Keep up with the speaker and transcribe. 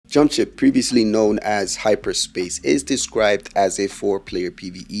Jumpship, previously known as Hyperspace, is described as a 4-player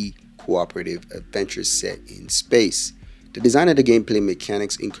PvE cooperative adventure set in space. The design of the gameplay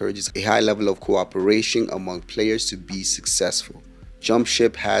mechanics encourages a high level of cooperation among players to be successful.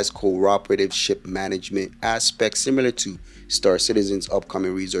 Jumpship has cooperative ship management aspects similar to Star Citizen's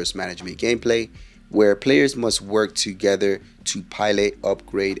upcoming resource management gameplay, where players must work together to pilot,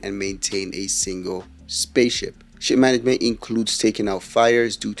 upgrade, and maintain a single spaceship. Ship management includes taking out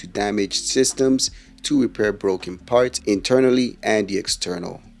fires due to damaged systems to repair broken parts internally and the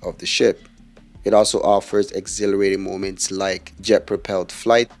external of the ship. It also offers exhilarating moments like jet-propelled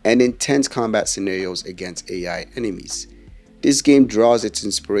flight and intense combat scenarios against AI enemies. This game draws its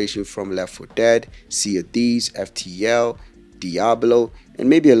inspiration from Left 4 Dead, Sea of Thieves, FTL, Diablo, and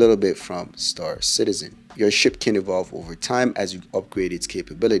maybe a little bit from Star Citizen. Your ship can evolve over time as you upgrade its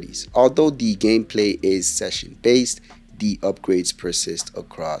capabilities. Although the gameplay is session-based, the upgrades persist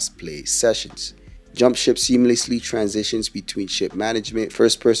across play sessions. Jumpship seamlessly transitions between ship management,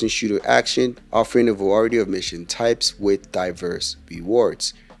 first-person shooter action, offering a variety of mission types with diverse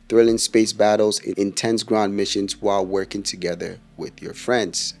rewards, thrilling space battles, and intense ground missions while working together with your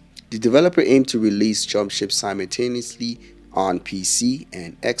friends. The developer aimed to release Jumpship simultaneously on PC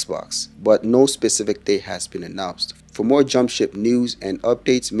and Xbox, but no specific date has been announced. For more Jumpship news and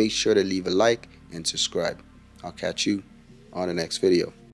updates, make sure to leave a like and subscribe. I'll catch you on the next video.